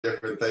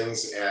different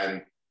things.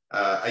 And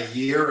a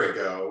year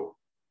ago,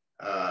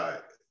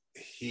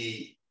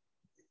 he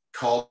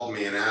called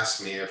me and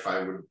asked me if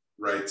I would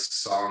write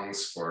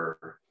songs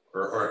for,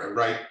 or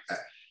write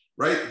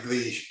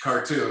the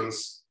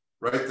cartoons,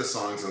 write the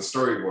songs and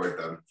storyboard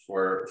them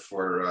for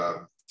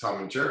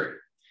Tom and Jerry.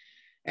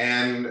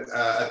 And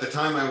at the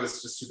time I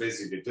was just too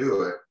busy to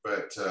do it,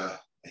 but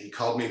he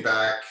called me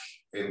back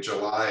in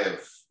July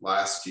of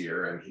last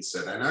year and he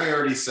said, and I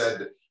already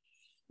said,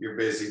 you're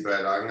busy,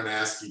 but I'm going to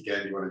ask you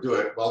again, do you want to do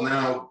it? Well,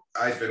 now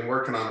I've been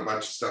working on a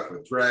bunch of stuff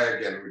with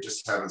Greg and we're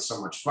just having so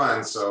much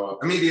fun. So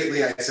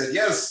immediately I said,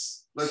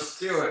 yes, let's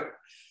do it.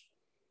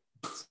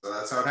 So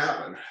that's how it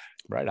happened.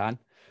 Right on.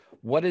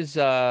 What is,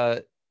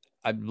 I'm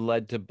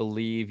led to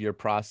believe your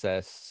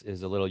process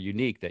is a little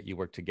unique, that you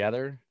work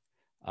together.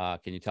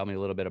 Can you tell me a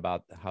little bit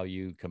about how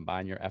you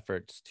combine your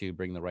efforts to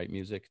bring the right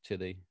music to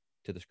the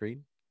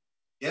screen?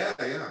 Yeah.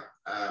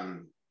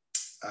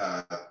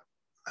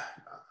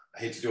 I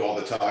hate to do all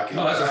the talking,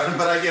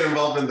 but I get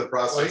involved in the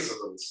process of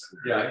those.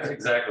 Yeah,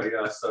 exactly.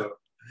 Yeah, so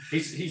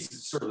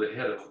he's sort of the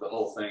head of the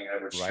whole thing,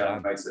 which kind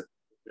of makes it.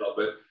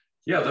 But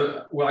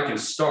yeah, well, I can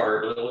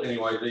start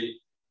anyway.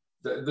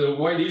 The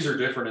way these are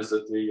different is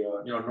that the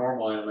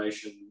normal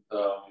animation,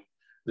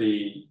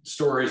 the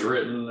story is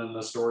written and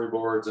the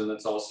storyboards, and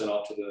it's all sent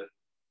off to the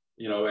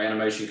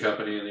animation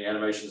company, and the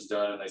animation's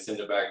done, and they send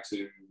it back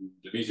to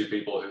the music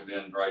people who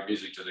then write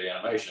music to the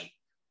animation.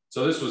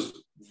 So this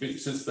was,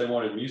 since they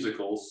wanted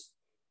musicals,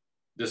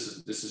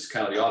 this is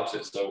kind of the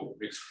opposite. So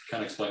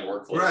kind of explain the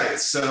workflow. Right.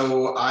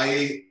 So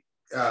I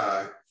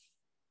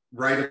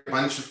write a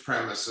bunch of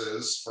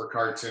premises for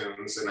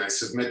cartoons and I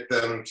submit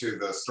them to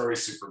the story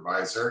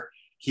supervisor.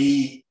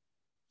 He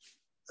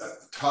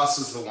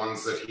tosses the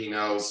ones that he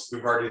knows.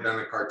 We've already done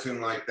a cartoon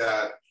like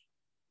that.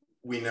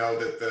 We know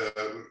that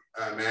the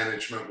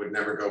management would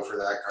never go for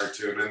that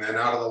cartoon. And then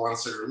out of the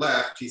ones that are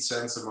left, he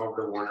sends them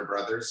over to Warner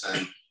Brothers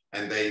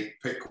and they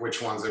pick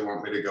which ones they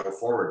want me to go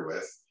forward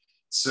with.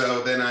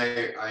 So then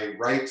I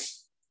write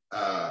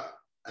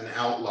an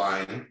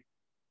outline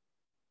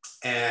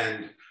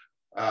and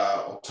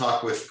I'll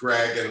talk with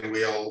Greg and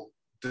we'll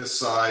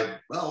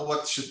decide, well,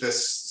 what should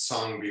this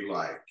song be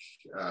like,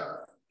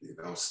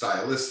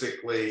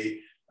 stylistically.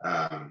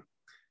 And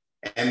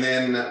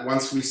then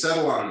once we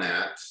settle on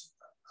that,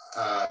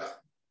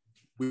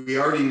 we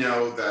already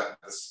know that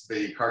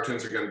the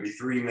cartoons are going to be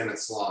 3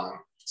 minutes long.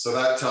 So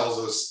that tells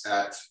us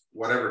at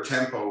whatever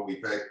tempo we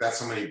pick, that's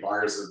how many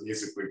bars of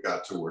music we've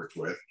got to work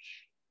with.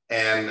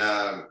 And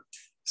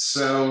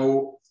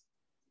so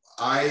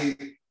I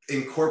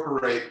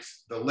incorporate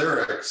the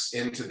lyrics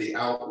into the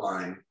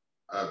outline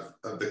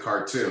of the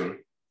cartoon.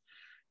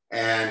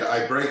 And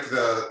I break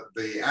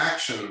the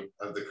action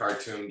of the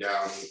cartoon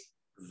down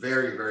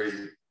very, very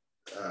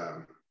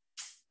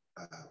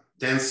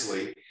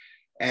densely.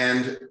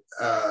 And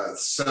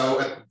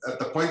so at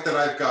the point that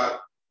I've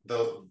got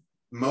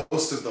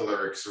most of the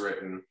lyrics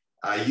written,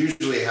 I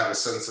usually have a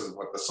sense of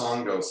what the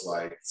song goes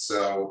like.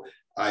 So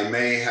I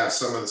may have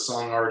some of the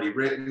song already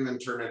written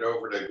and turn it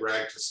over to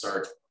Greg to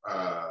start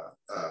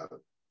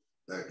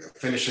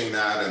finishing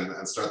that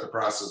and start the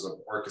process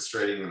of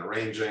orchestrating and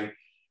arranging.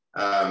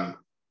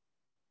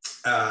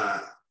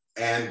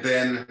 And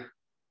then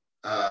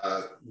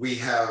we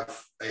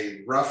have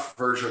a rough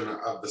version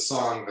of the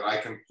song that I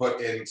can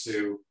put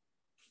into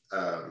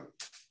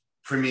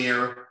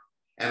Premiere,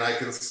 and I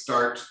can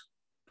start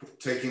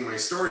taking my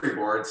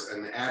storyboards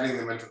and adding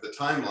them into the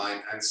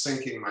timeline and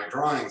syncing my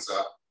drawings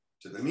up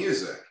to the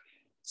music.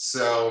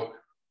 So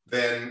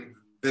then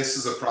this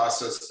is a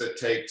process that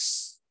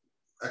takes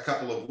a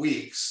couple of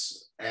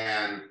weeks,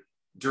 and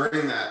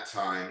during that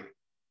time,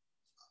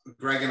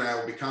 Greg and I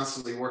will be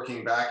constantly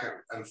working back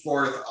and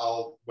forth.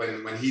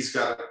 When he's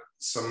got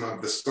some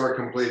of the story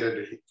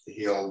completed,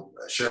 he'll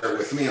share it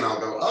with me and I'll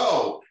go,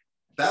 oh,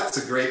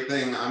 that's a great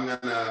thing. I'm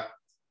gonna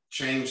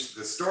change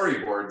the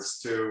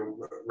storyboards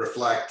to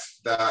reflect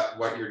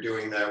what you're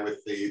doing there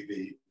with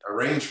the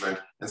arrangement.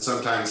 And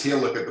sometimes he'll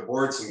look at the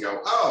boards and go,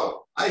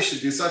 oh, I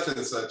should do such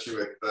and such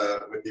with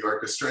the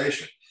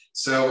orchestration.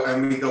 So,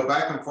 and we go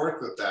back and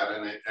forth with that,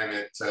 and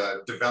it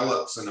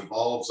develops and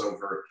evolves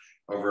over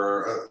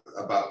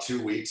about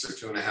 2 weeks or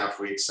 2.5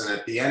 weeks. And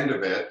at the end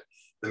of it,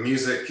 the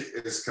music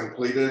is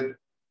completed.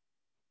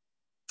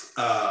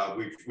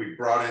 We've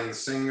brought in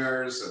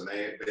singers, and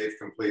they've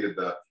completed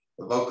the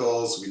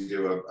vocals. We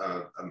do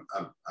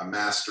a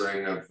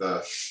mastering of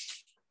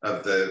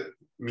the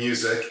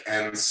music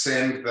and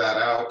send that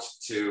out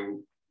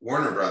to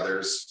Warner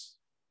Brothers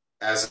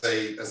as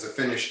a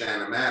finished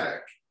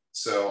animatic.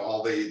 So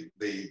all the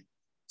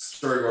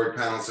storyboard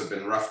panels have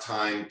been rough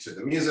timed to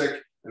the music,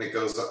 and it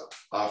goes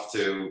off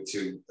to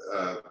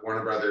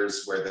Warner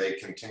Brothers, where they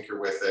can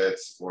tinker with it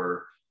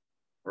or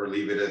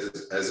leave it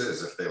as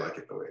is if they like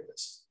it the way it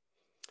is.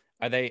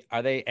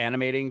 Are they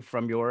animating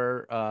from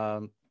your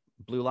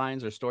blue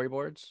lines or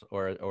storyboards,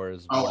 or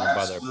is Warner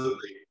Brothers?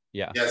 Absolutely.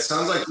 Yeah. Yeah, it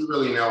sounds like you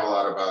really know a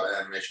lot about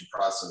animation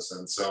process,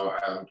 and so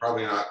I'm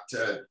probably not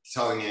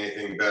telling you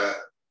anything that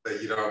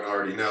you don't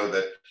already know.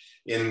 That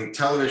in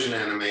television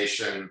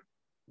animation,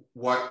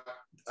 what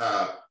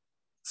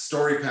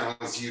story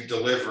panels you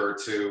deliver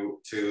to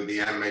the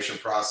animation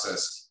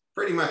process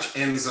pretty much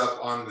ends up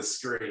on the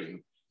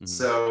screen.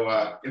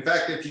 So in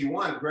fact, if you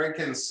want, Greg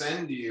can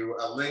send you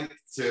a link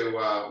to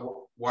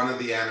one of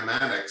the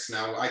animatics.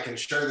 Now I can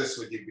share this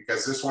with you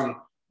because this one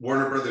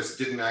Warner Brothers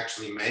didn't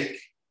actually make,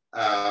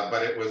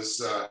 but it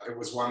was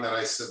one that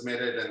I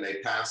submitted and they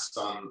passed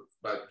on,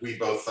 but we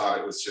both thought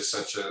it was just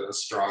such a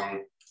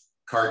strong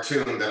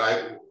cartoon that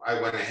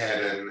I went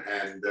ahead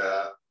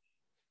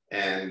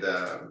and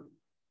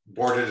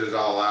boarded it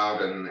all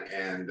out,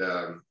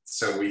 and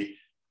so we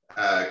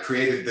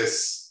created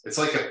this. It's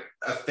like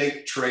a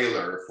fake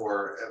trailer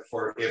for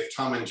if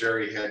Tom and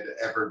Jerry had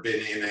ever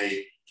been in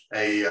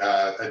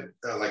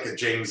like a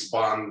James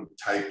Bond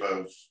type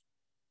of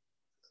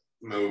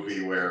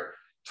movie where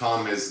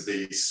Tom is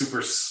the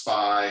super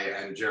spy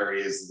and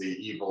Jerry is the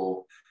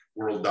evil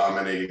world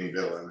dominating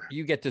villain.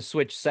 You get to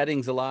switch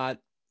settings a lot.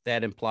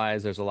 That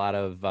implies there's a lot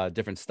of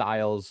different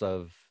styles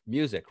of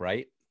music,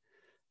 right?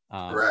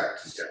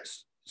 Correct.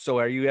 Yes. So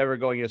are you ever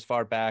going as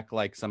far back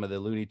like some of the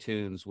Looney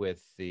Tunes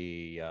with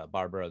the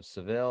Barber of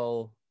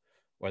Seville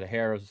or the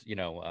Hares, you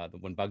know,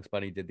 when Bugs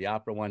Bunny did the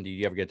opera one? Do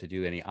you ever get to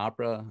do any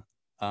opera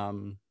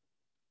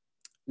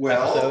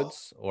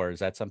episodes, or is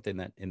that something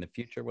that in the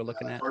future we're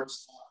looking at?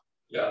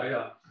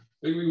 Yeah.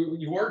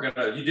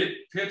 You did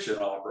pitch an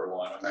opera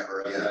one. I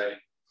remember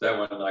that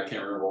one. I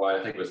can't remember why.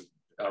 I think it was,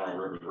 I don't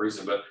remember the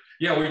reason, but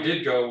yeah, we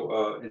did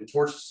go in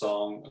Torch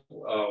Song.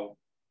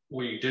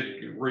 We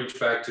did reach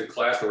back to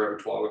classical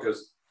repertoire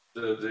because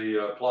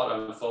the plot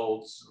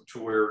unfolds to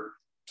where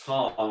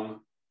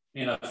Tom,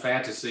 in a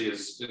fantasy,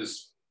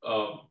 is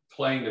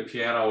playing the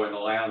piano in the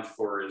lounge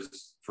for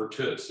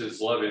Toots,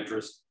 his love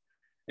interest,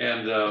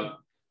 and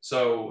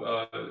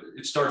so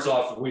it starts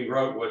off. We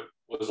wrote what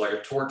was like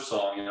a torch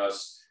song. You know,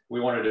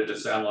 we wanted it to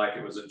sound like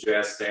it was a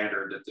jazz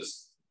standard that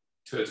this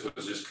Toots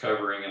was just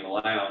covering in the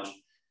lounge.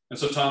 And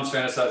so Tom's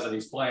fantasizing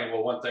he's playing.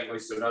 Well, one thing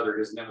leads to another.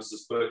 His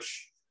nemesis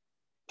Butch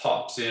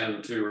pops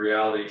into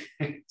reality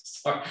and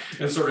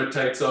sort of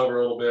takes over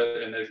a little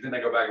bit, and then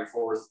they go back and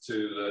forth to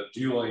the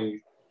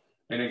dueling.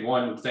 And then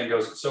one thing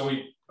goes. So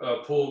we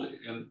pulled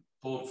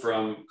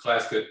from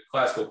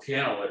classical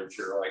piano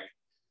literature, like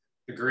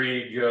the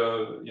Grieg,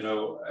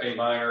 A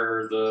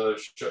minor,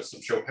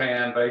 some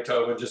Chopin,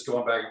 Beethoven, just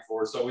going back and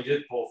forth. So we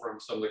did pull from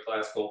some of the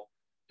classical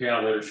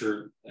piano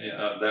literature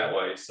that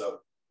way. So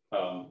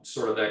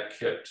sort of that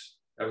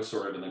was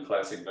sort of in the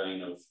classic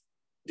vein of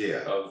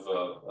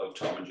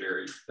Tom and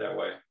Jerry that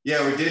way.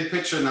 Yeah, we did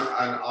pitch an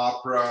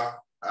opera.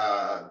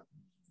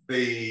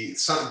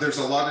 There's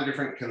a lot of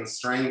different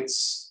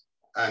constraints,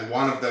 and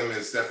one of them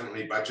is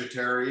definitely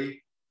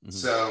budgetary. Mm-hmm.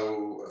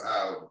 So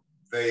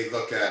they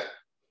look at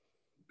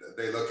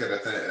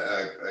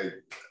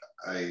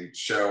a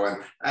show,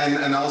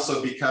 and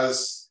also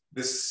because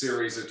this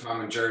series of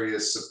Tom and Jerry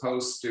is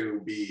supposed to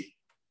be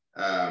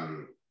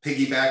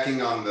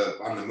piggybacking on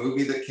the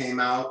movie that came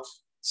out,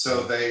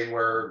 so they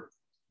were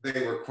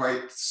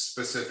quite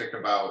specific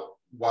about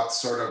what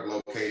sort of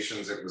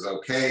locations it was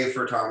okay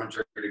for Tom and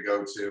Jerry to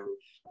go to.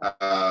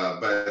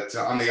 But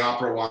on the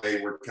opera one,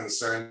 they were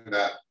concerned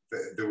that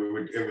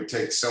it would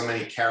take so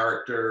many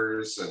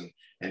characters and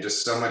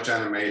just so much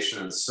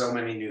animation and so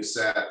many new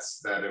sets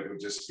that it would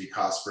just be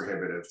cost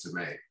prohibitive to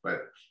make.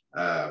 But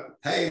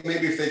hey,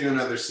 maybe if they do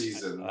another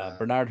season.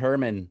 Bernard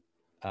Herrmann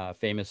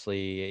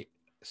famously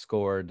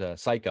scored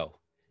Psycho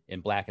in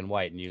black and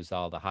white and used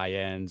all the high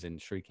ends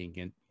and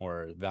shrieking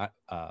or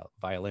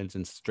violins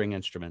and string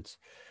instruments.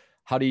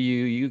 How do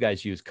you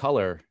guys use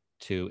color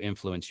to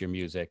influence your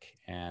music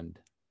and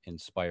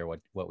inspire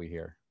what we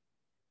hear?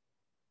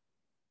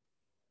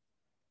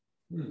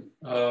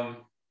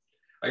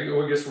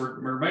 I guess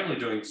we're mainly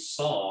doing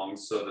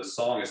songs, so the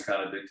song is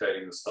kind of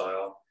dictating the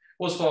style.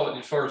 Well,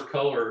 as far as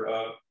color,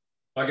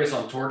 I guess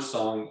on Torch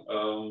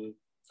Song,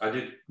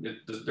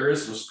 there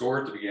is some score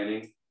at the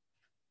beginning,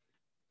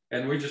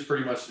 and we just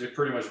pretty much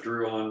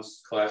drew on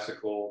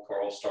classical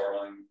Carl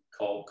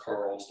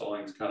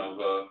Stalling's kind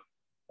of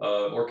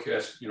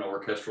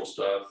orchestral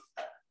stuff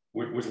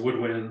with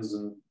woodwinds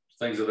and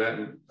things of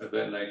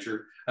that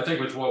nature. I think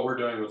with what we're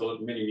doing with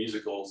mini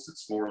musicals,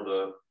 it's more of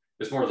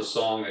the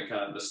song that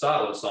kind of the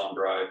style of the song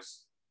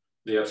drives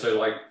the episode.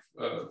 Like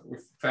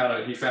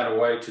he found a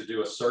way to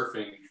do a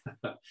surfing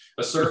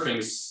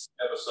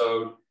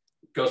episode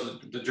because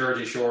the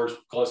Jersey Shore is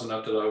close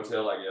enough to the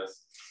hotel, I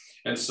guess.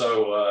 And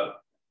so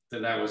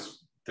then that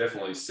was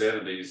definitely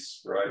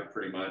 70s, right?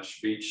 Pretty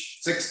much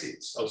beach.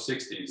 60s. Oh,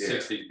 60s, yeah.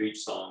 60s beach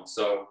songs.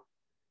 So,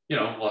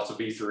 lots of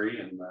B3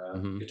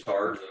 and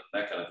guitars and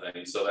that kind of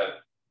thing. So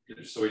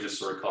we just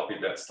sort of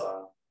copied that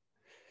style.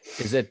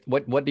 Is it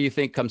what do you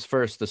think comes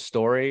first, the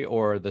story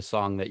or the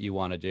song that you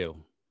want to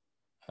do?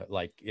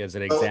 Like as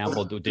an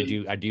example, do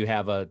you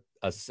have a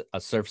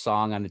surf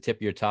song on the tip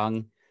of your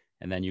tongue,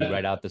 and then you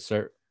write out the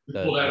surf?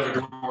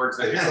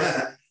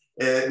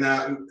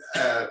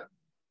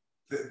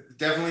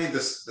 Definitely the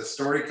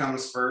story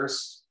comes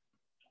first.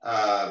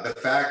 The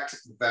fact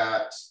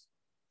that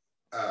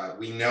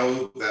we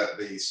know that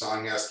the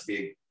song has to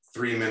be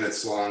 3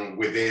 minutes long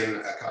within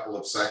a couple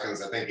of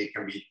seconds. I think it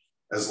can be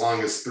as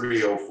long as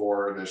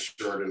 3:04 and as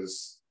short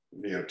as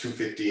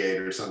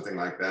 2:58 or something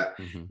like that.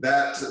 Mm-hmm.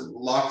 That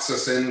locks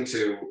us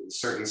into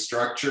certain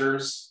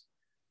structures.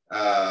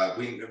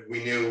 We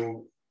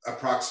knew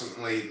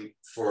approximately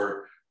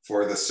for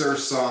the surf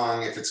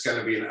song, if it's going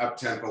to be an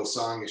up-tempo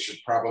song, it should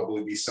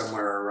probably be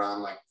somewhere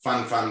around like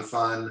Fun, Fun,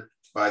 Fun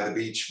by the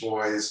Beach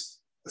Boys,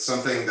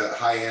 something that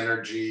high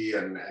energy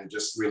and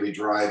just really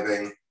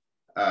driving.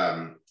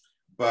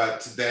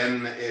 But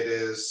then it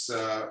is,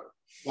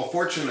 well,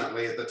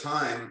 fortunately at the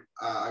time,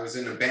 I was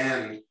in a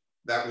band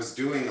that was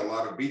doing a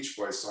lot of Beach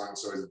Boys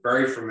songs, so I was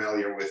very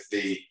familiar with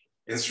the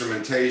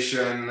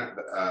instrumentation,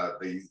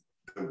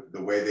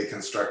 the way they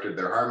constructed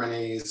their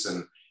harmonies,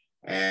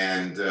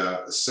 and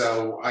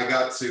so I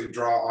got to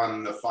draw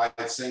on the 5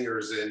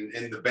 singers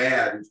in the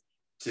band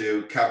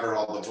to cover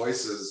all the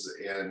voices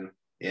in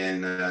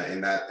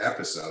that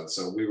episode.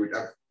 So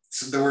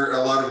there were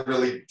a lot of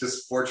really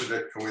just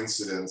fortunate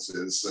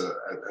coincidences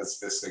as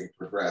this thing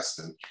progressed,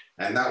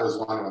 and that was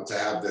one of them, to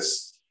have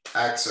this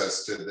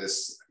access to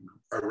this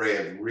array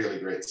of really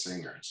great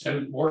singers.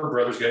 And Warner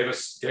Brothers gave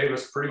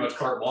us pretty much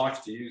carte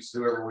blanche to use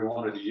whoever we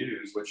wanted to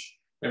use, which,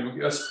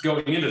 and us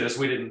going into this,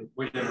 we didn't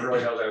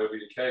really know that would be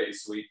the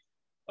case. We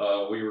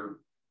were,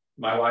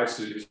 my wife's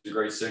who's a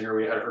great singer,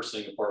 we had her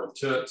sing a part of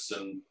Toots,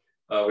 and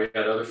we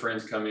had other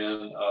friends come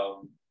in,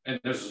 and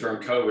this was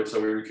during COVID,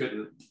 so we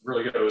couldn't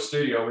really go to a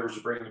studio. We were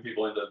just bringing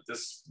people into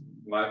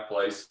my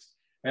place,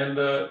 and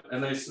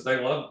they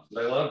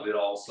loved it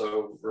all.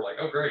 So we're like,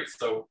 oh great,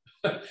 so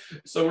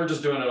we're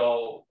just doing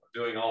all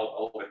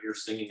of your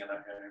singing and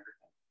everything.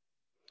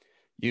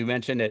 You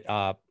mentioned it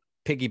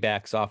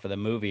piggybacks off of the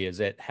movie.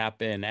 Does it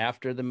happen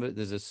after the movie?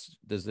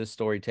 Does this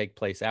story take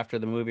place after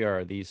the movie, or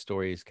are these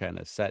stories kind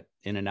of set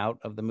in and out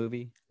of the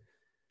movie?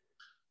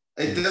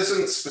 It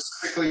doesn't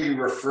specifically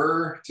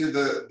refer to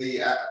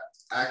the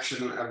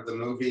action of the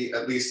movie,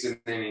 at least in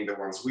any of the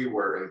ones we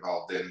were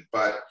involved in,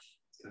 but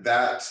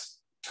that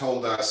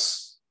told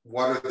us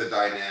what are the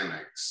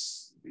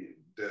dynamics.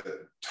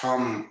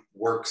 Tom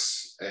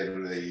works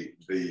in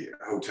the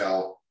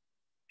hotel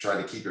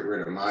trying to keep it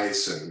rid of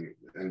mice,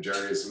 and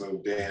Jerry's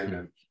moved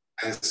in,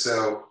 and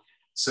so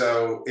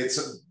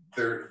it's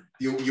there.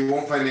 You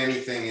won't find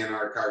anything in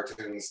our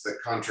cartoons that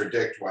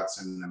contradict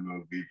what's in the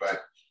movie,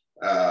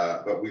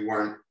 but we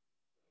weren't,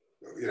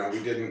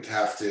 we didn't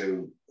have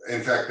to.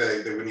 In fact,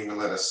 they wouldn't even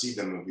let us see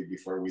the movie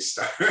before we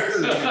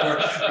started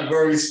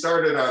before we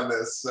started on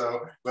this. So,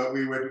 but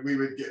we would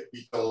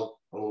be told,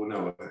 oh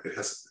no, it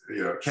has,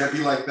 it can't be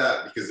like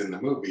that, because in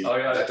the movie,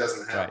 that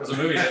doesn't happen. Because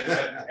the movie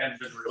hadn't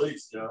been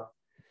released,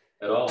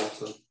 at all.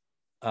 So,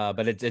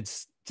 but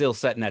it's still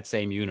set in that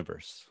same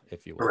universe,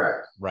 if you will.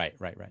 Correct. Right.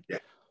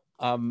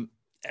 Yeah.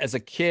 As a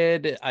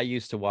kid, I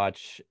used to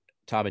watch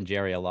Tom and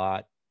Jerry a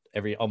lot.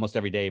 Almost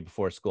every day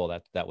before school.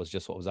 That was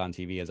just what was on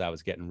TV as I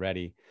was getting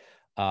ready.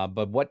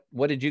 But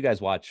what did you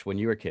guys watch when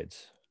you were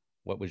kids?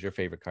 What was your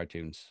favorite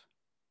cartoons?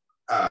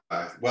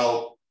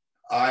 Well,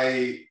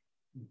 I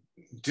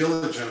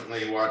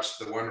diligently watched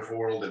The Wonderful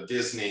World of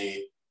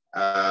Disney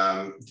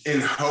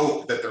in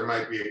hope that there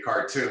might be a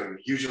cartoon.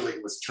 Usually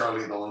it was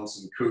Charlie the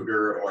Lonesome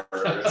Cougar or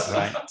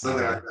something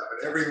like that.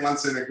 But every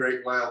once in a great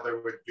while there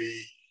would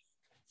be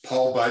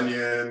Paul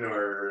Bunyan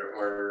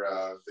or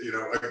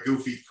a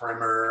Goofy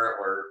Primer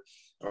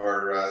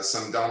or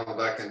some Donald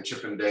Duck and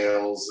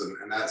Chippendales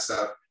and that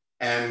stuff.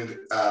 And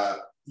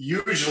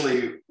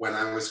usually when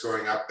I was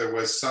growing up, there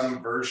was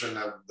some version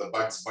of the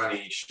Bugs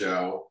Bunny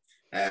show,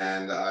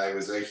 and I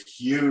was a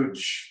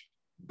huge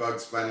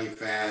Bugs Bunny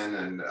fan,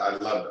 and I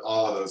loved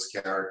all of those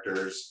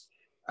characters.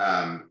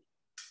 So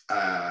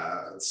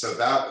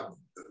that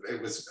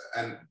it was,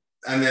 and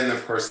then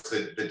of course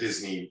the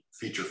Disney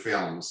feature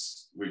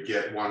films. We'd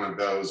get one of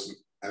those.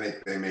 I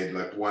think they made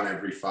like one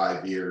every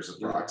 5 years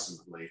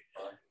approximately,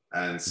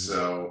 and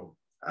so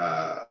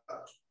I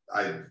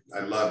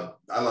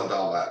loved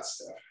all that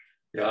stuff.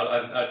 Yeah,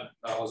 I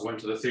always went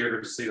to the theater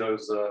to see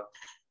those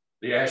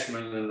the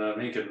Ashman and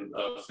Menken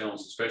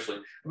films especially.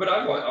 But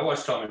I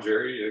watched Tom and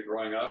Jerry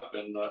growing up,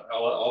 and I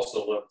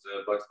also loved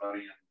Bugs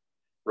Bunny and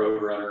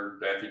Roadrunner,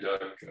 Daffy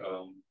Duck.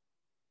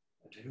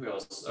 Who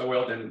else? Oh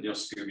well, then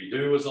Scooby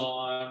Doo was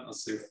on.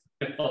 Let's see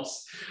what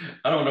else.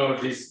 I don't know if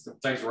these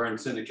things were in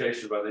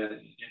syndication by then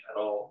at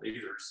all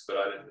either, but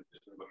it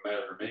didn't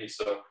matter to me.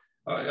 So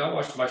I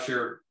watched my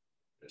share.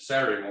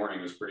 Saturday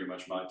morning was pretty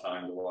much my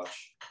time to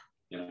watch,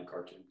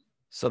 cartoons.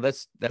 So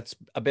that's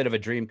a bit of a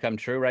dream come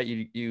true, right?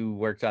 You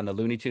worked on the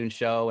Looney Tunes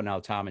show, and now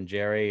Tom and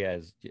Jerry,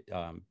 as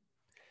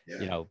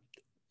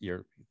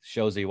your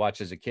shows that you watch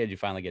as a kid, you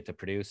finally get to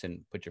produce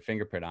and put your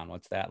fingerprint on.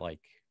 What's that like?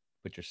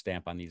 Put your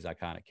stamp on these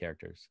iconic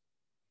characters.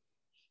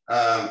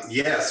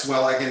 Yes,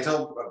 well, I can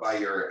tell by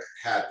your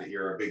hat that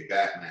you're a big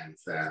Batman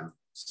fan.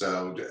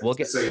 So we'll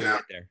get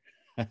there.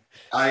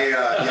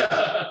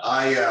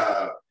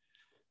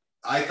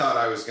 I thought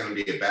I was going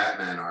to be a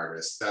Batman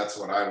artist. That's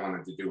what I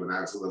wanted to do when I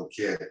was a little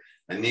kid.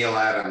 And Neil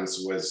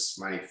Adams was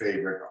my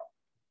favorite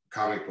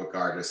comic book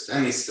artist,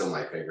 and he's still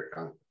my favorite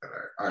comic book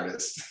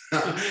artist.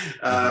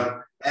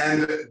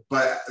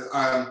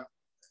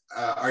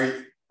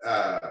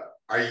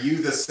 Are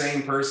you the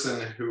same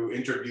person who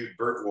interviewed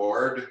Burt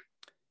Ward?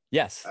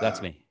 Yes,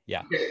 that's me.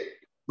 Yeah. Okay.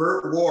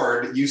 Burt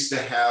Ward used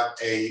to have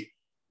a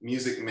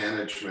music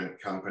management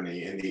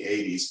company in the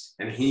 80s,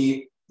 and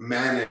he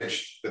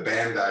managed the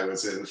band I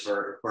was in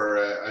for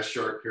a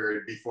short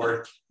period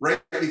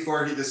right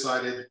before he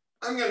decided,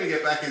 I'm going to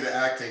get back into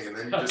acting. And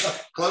then he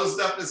just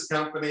closed up his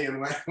company and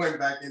went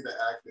back into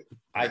acting.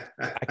 I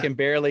can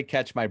barely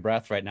catch my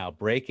breath right now.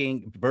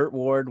 Burt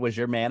Ward was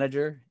your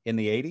manager in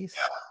the 80s?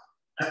 Yeah.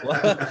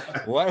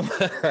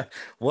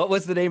 What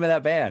was the name of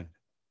that band?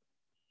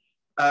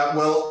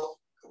 Well,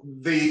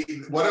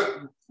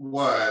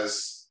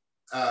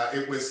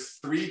 it was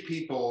three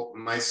people,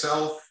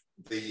 myself,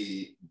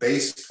 the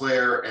bass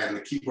player and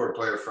the keyboard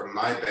player from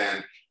my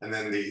band, and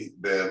then the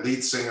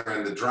lead singer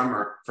and the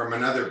drummer from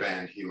another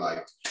band he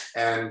liked.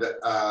 And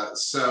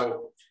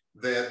so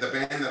the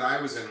band that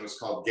I was in was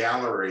called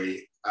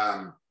Gallery.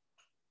 But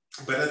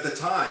at the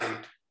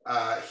time,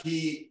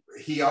 he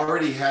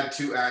already had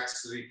two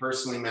acts that he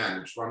personally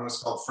managed. One was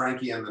called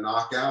Frankie and the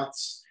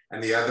Knockouts,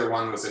 and the other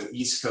one was an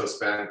East Coast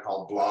band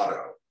called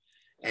Blotto.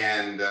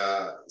 And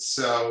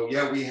so,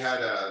 yeah, we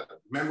had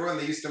remember when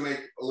they used to make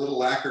little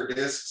lacquer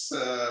discs?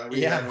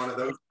 We had one of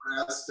those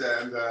pressed,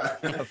 and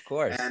of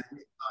course. And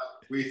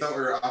we thought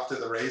we were off to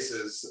the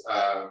races.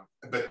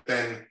 But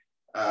then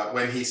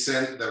when he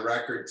sent the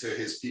record to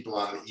his people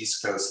on the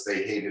East Coast,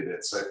 they hated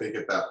it. So I think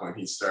at that point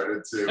he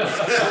started to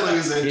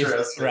lose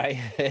interest. Right.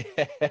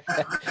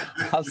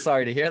 I'm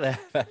sorry to hear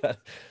that.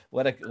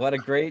 What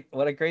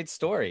a great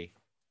story.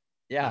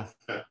 Yeah.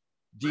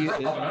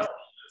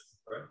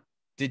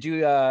 Did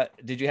you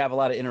have a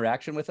lot of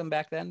interaction with him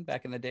back in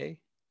the day?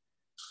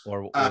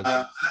 Or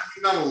not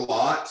a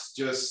lot,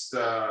 just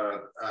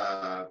the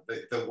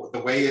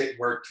way it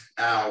worked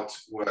out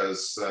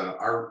was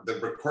the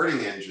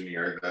recording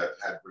engineer that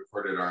had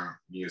recorded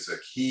our music,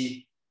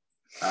 he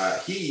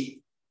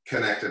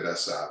connected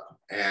us up.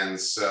 And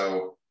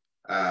so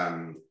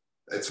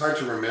it's hard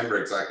to remember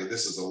exactly,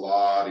 this is a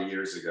lot of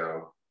years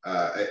ago,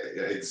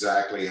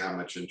 exactly how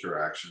much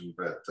interaction,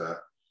 but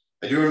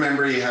I do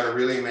remember he had a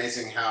really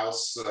amazing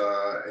house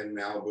in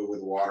Malibu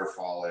with a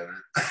waterfall in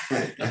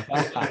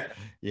it.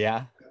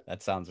 Yeah,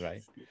 that sounds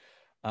right.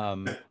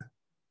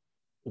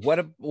 What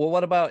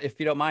about, if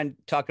you don't mind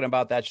talking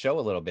about that show a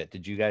little bit?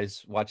 Did you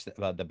guys watch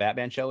the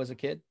Batman show as a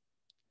kid?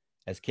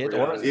 As kids,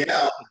 or as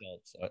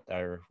adults,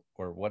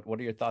 or what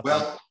are your thoughts?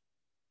 Well,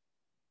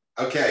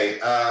 okay.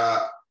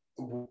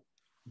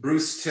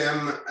 Bruce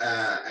Timm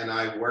and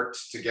I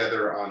worked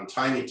together on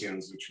Tiny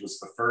Toons, which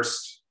was the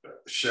first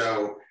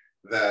show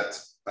that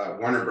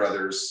Warner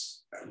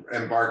Brothers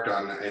embarked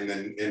on in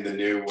the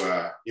new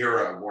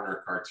era of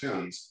Warner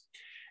cartoons.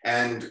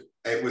 And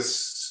it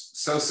was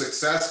so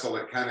successful,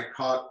 it kind of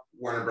caught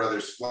Warner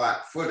Brothers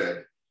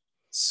flat-footed.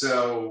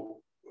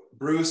 So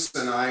Bruce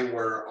and I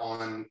were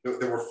on,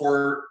 there were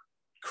 4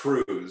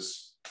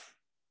 crews,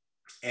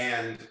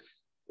 and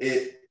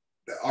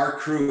our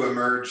crew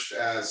emerged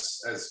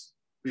as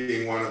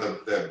being one of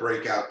the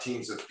breakout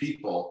teams of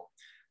people.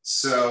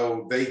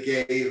 So they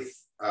gave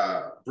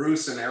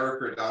Bruce and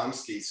Eric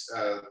Radomski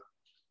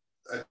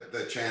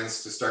the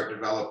chance to start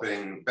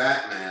developing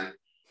Batman,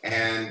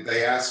 and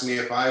they asked me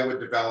if I would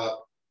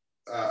develop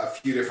a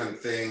few different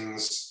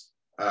things,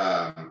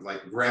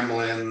 like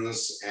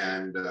Gremlins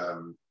and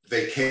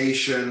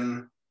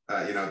Vacation,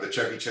 the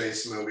Chevy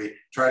Chase movie,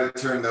 try to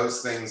turn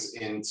those things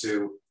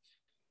into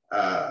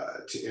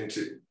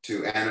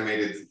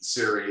animated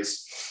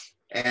series.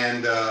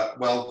 And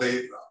well,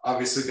 they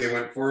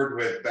went forward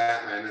with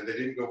Batman, and they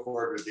didn't go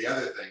forward with the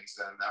other things.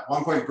 And at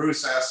one point,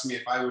 Bruce asked me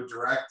if I would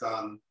direct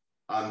on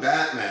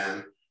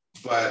Batman,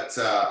 but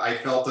I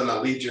felt an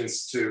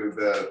allegiance to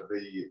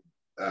the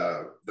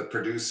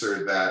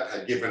producer that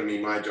had given me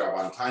my job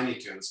on Tiny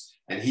Toons,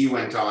 and he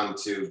went on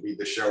to be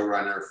the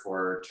showrunner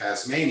for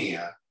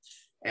Tasmania.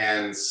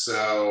 And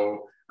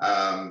so,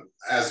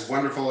 as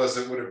wonderful as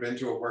it would have been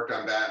to have worked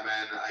on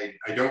Batman,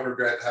 I don't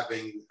regret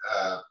having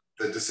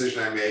the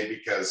decision I made,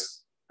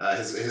 because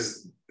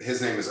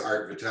his name is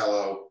Art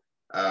Vitello,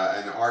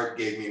 and Art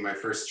gave me my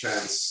first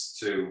chance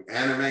to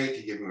animate.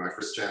 He gave me my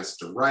first chance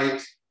to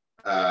write.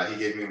 He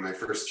gave me my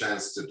first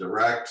chance to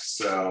direct.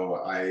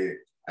 So I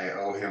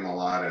owe him a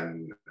lot,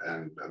 and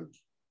as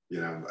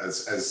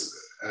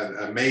an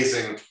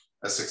amazing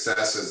a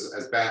success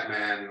as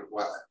Batman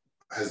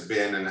has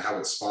been, and how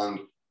it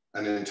spawned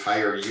an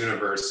entire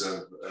universe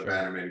of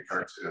animated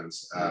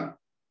cartoons.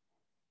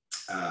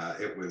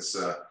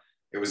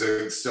 It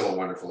was still a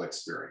wonderful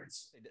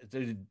experience.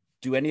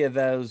 Do any of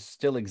those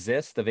still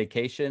exist? The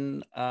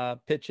Vacation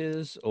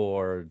pitches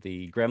or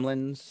the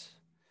Gremlins?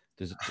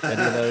 Does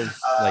any of those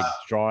like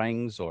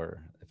drawings,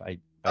 or if I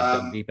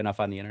dug deep enough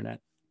on the internet?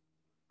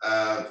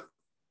 I'm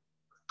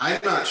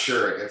not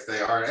sure if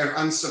they are.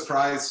 I'm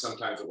surprised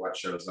sometimes at what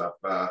shows up.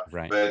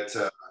 Right. But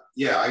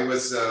yeah, I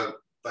was.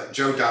 But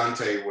Joe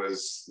Dante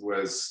was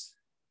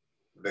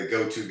the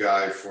go-to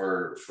guy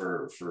for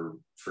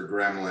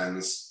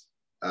Gremlins.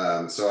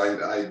 So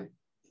I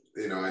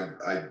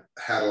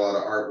had a lot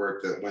of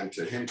artwork that went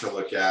to him to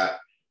look at.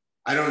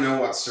 I don't know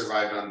what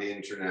survived on the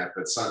internet,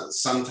 but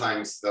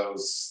sometimes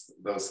those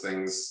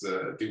things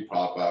do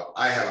pop up.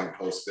 I haven't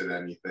posted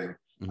anything.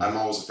 Mm-hmm. I'm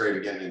always afraid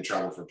of getting in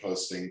trouble for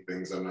posting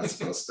things I'm not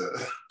supposed to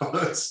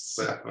post.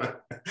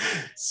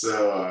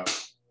 So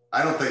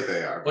I don't think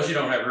they are. Plus, you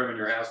don't have room in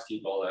your house to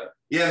keep all that.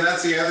 Yeah, and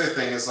that's the other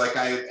thing is like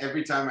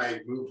every time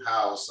I move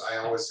house, I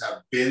always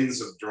have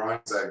bins of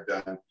drawings I've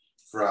done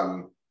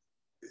from,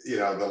 you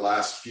know, the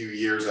last few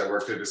years I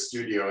worked at a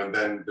studio, and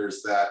then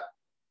there's that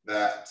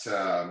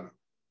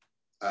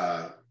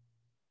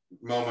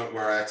moment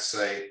where I have to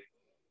say,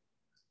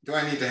 do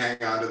I need to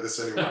hang on to this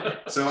anymore?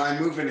 So I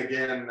move in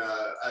again, and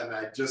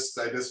I just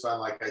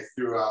found like I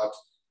threw out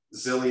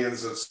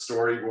zillions of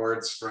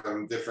storyboards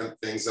from different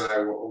things that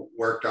I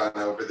worked on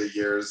over the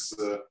years.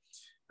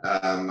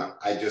 I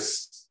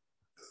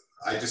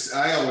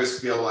always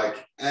feel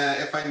like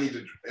if I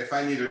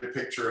needed a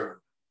picture of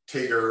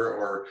Tigger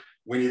or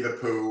Winnie the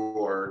Pooh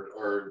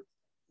or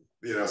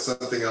you know,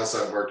 something else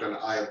I've worked on,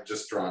 I have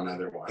just drawn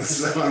other ones.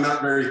 So I'm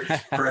not very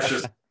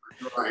precious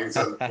drawings,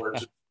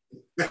 unfortunately.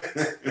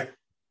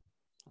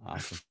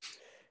 Awesome.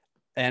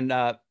 And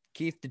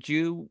Keith, did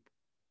you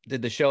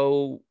like the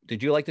show?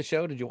 Did you watch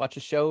the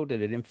show?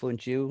 Did it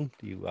influence you?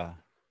 Do you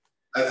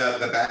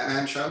the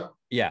Batman show?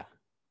 Yeah.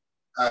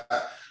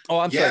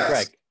 I'm yes.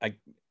 sorry, Greg.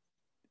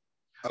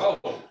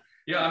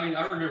 Yeah. I mean,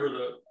 I remember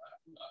the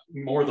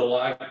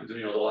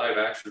live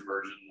action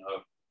version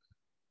of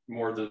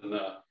more than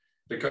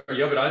but I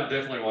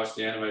definitely watched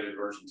the animated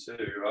version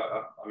too.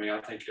 I mean,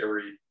 I think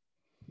every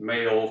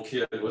male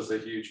kid was a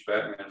huge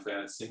Batman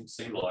fan. It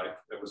seemed like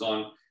it was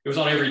on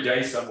every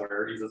day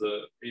somewhere, either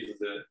the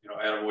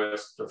Adam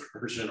West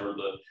version or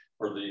the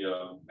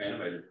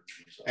animated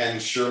version. So. And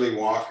Shirley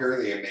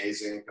Walker, the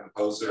amazing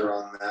composer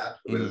on that,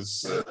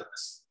 was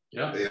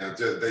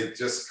they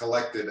just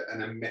collected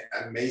an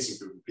amazing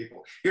group of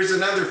people. Here's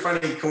another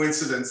funny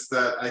coincidence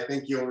that I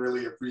think you'll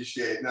really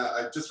appreciate. Now,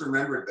 I just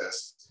remembered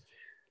this.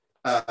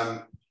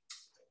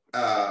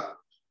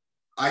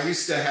 I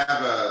used to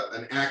have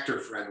an actor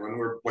friend when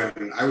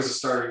I was a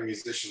starving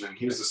musician and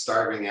he was a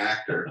starving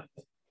actor.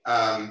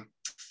 And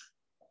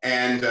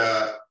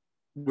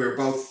we're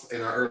both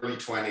in our early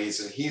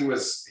 20s, and he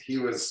was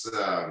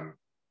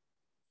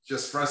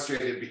just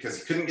frustrated because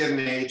he couldn't get an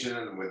agent,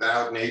 and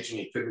without an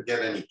agent, he couldn't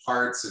get any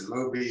parts in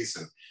movies.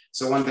 And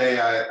so one day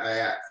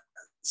I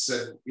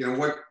said, you know,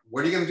 what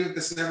are you going to do if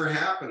this never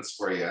happens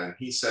for you? And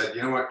he said,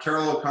 you know what,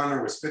 Carroll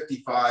O'Connor was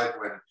 55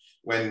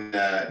 when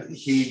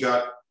he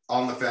got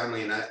On the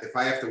Family, and if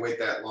I have to wait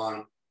that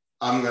long,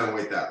 I'm going to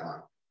wait that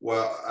long.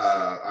 Well,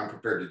 I'm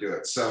prepared to do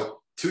it.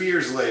 So 2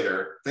 years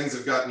later, things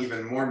have gotten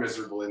even more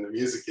miserable in the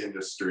music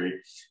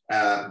industry.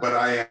 But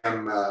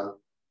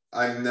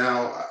I'm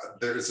now,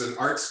 there's an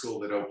art school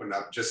that opened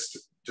up just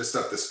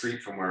up the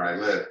street from where I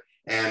live.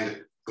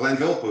 And Glenn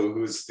Vilppu,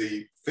 who's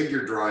the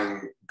figure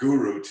drawing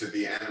guru to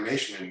the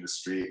animation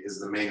industry, is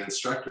the main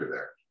instructor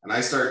there. And I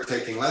started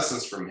taking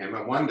lessons from him.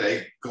 And one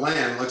day,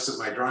 Glenn looks at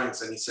my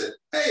drawings and he said,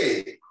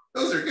 hey,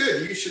 those are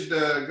good. You should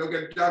go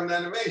get a job in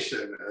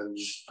animation. And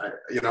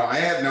I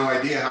had no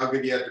idea how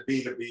good you had to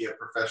be a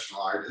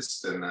professional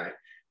artist. And I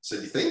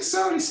said, you think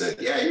so? And he said,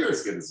 yeah, you're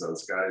as good as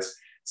those guys.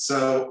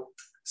 So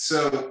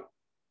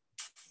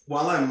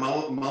while I'm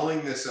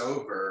mulling this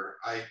over,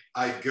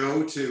 I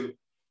go to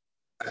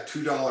a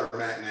 $2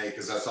 matinee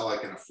because that's all I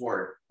can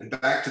afford. And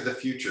Back to the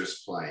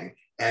Future's playing.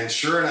 And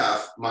sure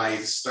enough, my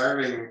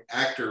starving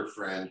actor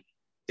friend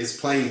is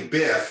playing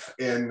Biff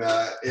in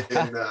Back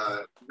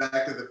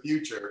to the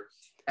Future.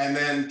 And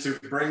then to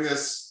bring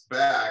this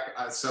back,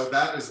 so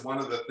that is one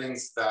of the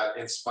things that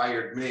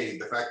inspired me,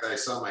 the fact that I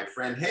saw my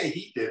friend, hey,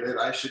 he did it,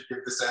 I should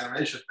give this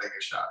animation thing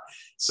a shot.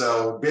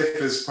 So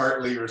Biff is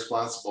partly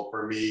responsible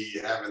for me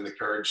having the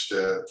courage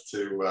to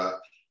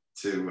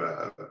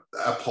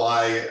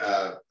apply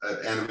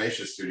at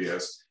animation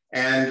studios.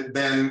 And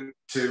then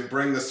to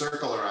bring the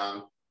circle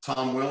around,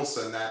 Tom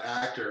Wilson, that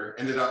actor,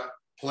 ended up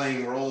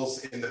playing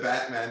roles in the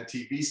Batman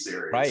TV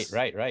series.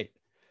 Right.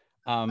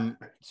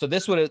 So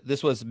this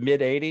was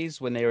mid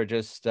 80s when they were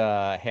just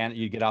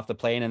you get off the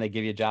plane and they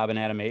give you a job in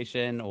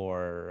animation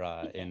or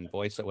in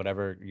voice or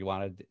whatever you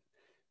wanted.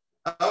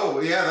 Oh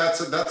yeah,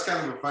 that's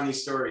kind of a funny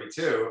story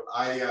too.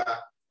 I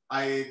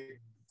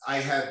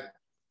had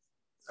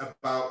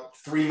about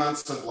 3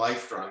 months of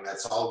life drawing.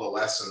 That's all the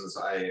lessons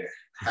I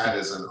had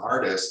as an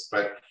artist,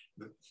 but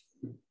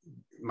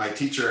my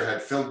teacher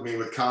had filled me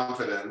with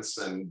confidence,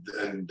 and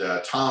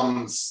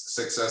Tom's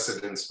success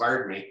had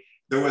inspired me.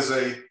 There was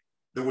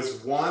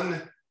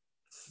one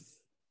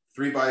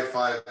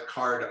 3x5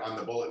 card on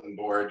the bulletin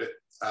board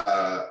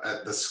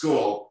at the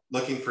school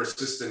looking for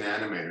assistant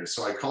animators.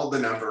 So I called the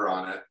number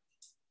on it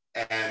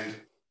and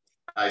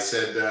I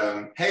said,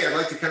 hey, I'd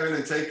like to come in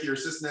and take your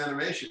assistant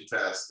animation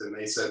test. And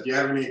they said, do you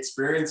have any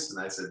experience? And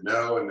I said,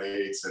 no. And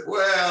they said,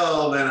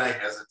 well, then I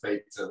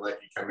hesitate to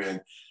let you come in.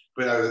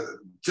 but I was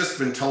just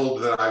been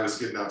told that I was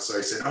good enough. So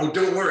I said, oh,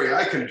 don't worry,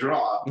 I can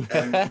draw.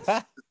 And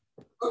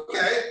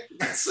okay.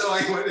 So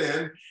I went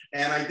in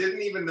and I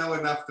didn't even know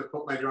enough to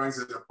put my drawings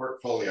in a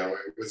portfolio.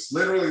 It was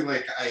literally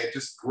like I had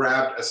just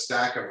grabbed a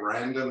stack of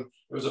random.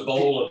 It was a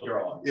bowl of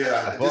drawings.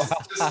 Yeah.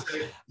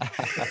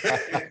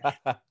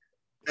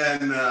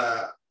 And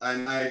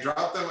I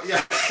dropped them.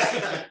 Yeah.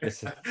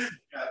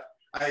 Yeah.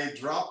 I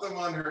dropped them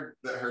on her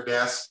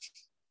desk,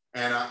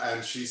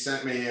 and she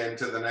sent me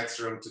into the next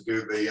room to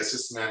do the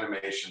assistant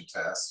animation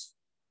test.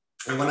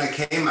 And when I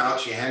came out,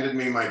 she handed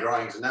me my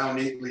drawings, now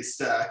neatly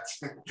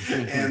stacked,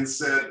 and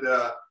said,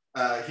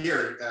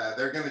 here,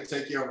 they're going to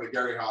take you over to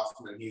Gary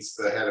Hoffman. He's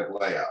the head of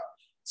layout.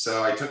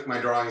 So I took my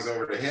drawings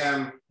over to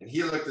him, and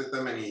he looked at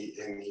them, and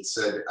he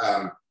said,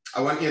 I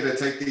want you to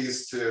take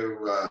these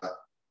to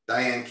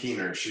Diane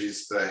Keener.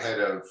 She's the head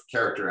of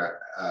character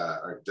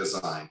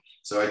design.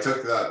 So I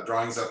took the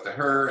drawings up to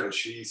her, and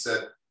she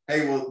said,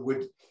 hey, well,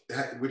 would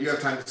you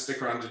have time to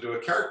stick around to do a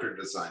character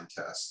design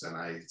test? And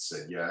I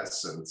said,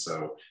 yes. And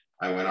so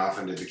I went off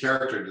and did the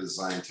character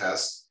design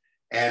test.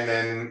 And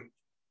then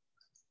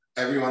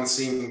everyone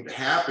seemed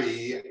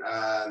happy.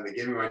 They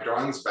gave me my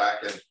drawings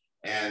back,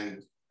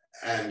 and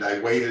I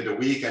waited a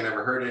week. I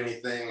never heard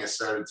anything. I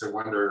started to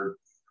wonder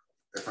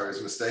if I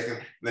was mistaken.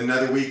 And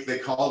another week they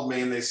called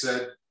me and they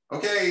said,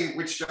 okay,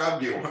 which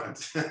job do you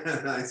want?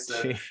 And I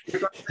said,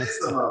 you're going to pay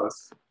the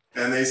most.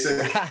 And they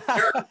said,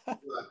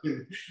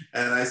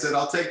 and I said,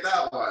 I'll take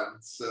that one.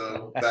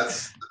 So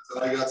that's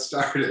how I got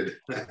started.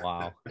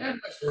 Wow. And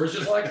my story's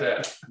just like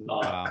that.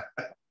 Wow.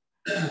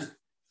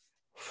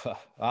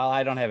 Well,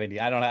 I don't have any.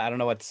 I don't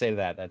know what to say to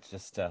that. That's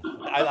just.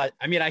 I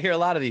mean, I hear a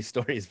lot of these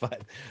stories,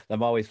 but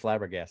I'm always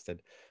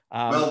flabbergasted.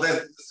 Well,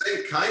 the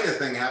same kind of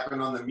thing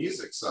happened on the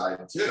music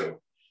side too.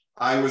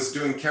 I was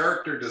doing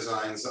character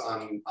designs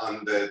on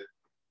the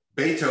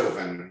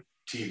Beethoven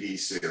TV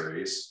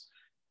series,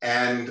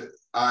 and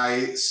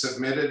I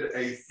submitted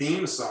a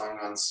theme song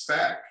on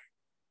spec,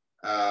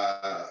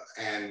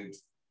 and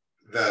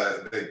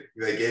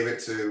they gave it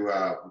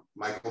to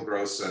Michael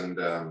Gross and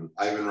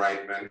Ivan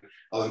Reitman,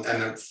 and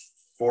then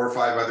 4 or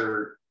 5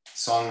 other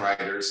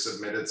songwriters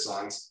submitted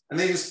songs, and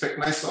they just picked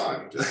my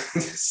song.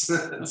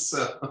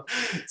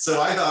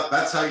 so I thought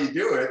that's how you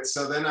do it.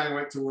 So then I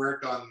went to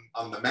work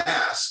on The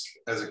Mask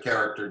as a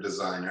character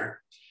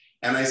designer,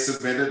 and I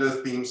submitted a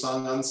theme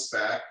song on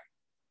spec,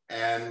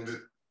 and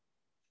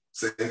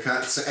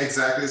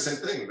exactly the same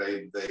thing.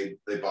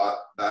 They bought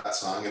that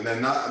song, and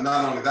then not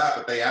only that,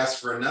 but they asked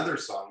for another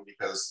song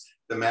because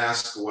The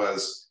Mask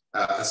was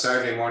a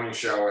Saturday morning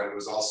show, and it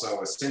was also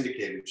a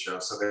syndicated show,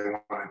 so they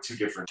wanted 2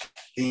 different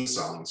theme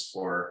songs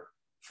for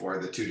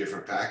the 2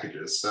 different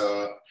packages.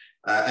 So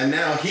and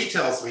now he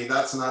tells me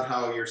that's not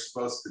how you're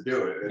supposed to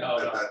do it. No.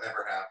 That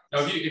never happened.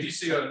 No, if you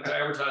see an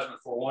advertisement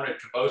for wanted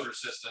composer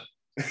assistant,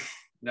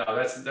 no,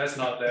 that's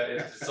not that.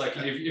 It's like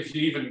if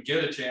you even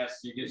get a chance,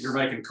 you're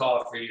making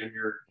coffee and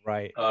you're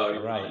right.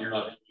 You're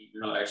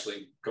not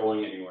actually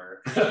going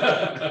anywhere.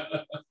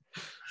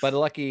 But a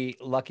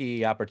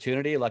lucky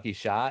opportunity, lucky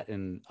shot,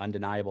 and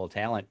undeniable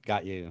talent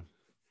got you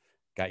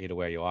to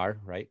where you are,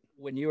 right?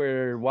 When you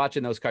were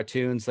watching those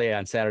cartoons, say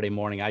on Saturday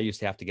morning, I used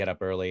to have to get up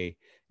early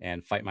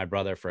and fight my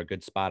brother for a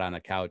good spot on the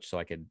couch so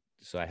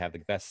I have the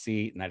best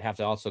seat, and I'd have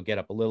to also get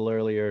up a little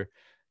earlier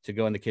to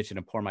go in the kitchen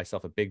and pour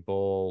myself a big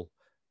bowl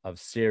of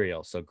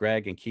cereal. So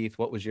Greg and Keith,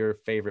 what was your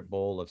favorite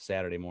bowl of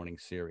Saturday morning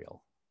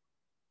cereal?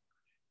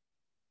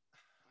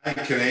 I'm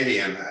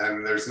Canadian,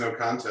 and there's no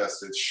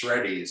contest. It's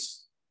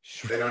Shreddies.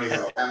 They don't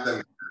even have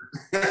them.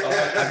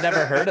 I've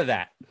never heard of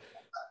that.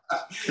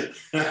 I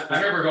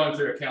remember going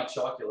through a Count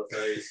Chocula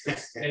phase.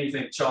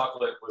 Anything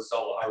chocolate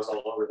I was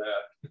all over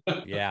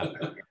that. Yeah.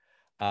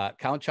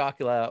 Count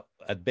Chocula,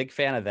 a big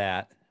fan of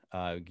that.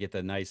 Get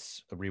the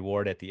nice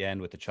reward at the end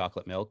with the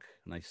chocolate milk.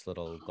 Nice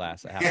little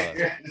glass,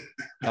 a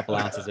couple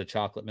ounces of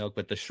chocolate milk.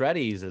 But the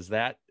Shreddies, is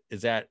that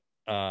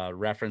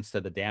reference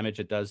to the damage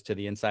it does to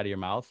the inside of your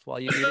mouth while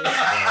you eat it?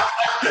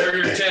 Where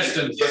you're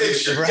testing. Right.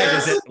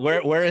 Is it,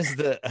 where is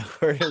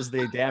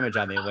the damage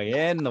on the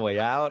way in, the way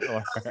out,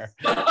 or?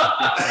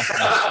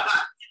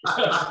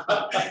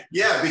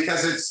 Yeah,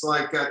 because it's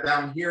like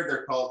down here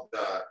they're called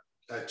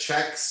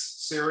Chex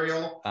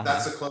cereal.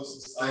 That's the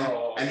closest thing.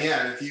 Oh. And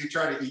yeah, if you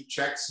try to eat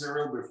Chex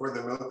cereal before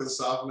the milk is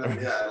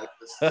softened, yeah, it'll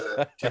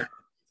just tear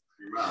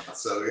your mouth.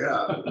 So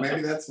yeah,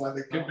 maybe that's why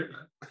they call it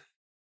that.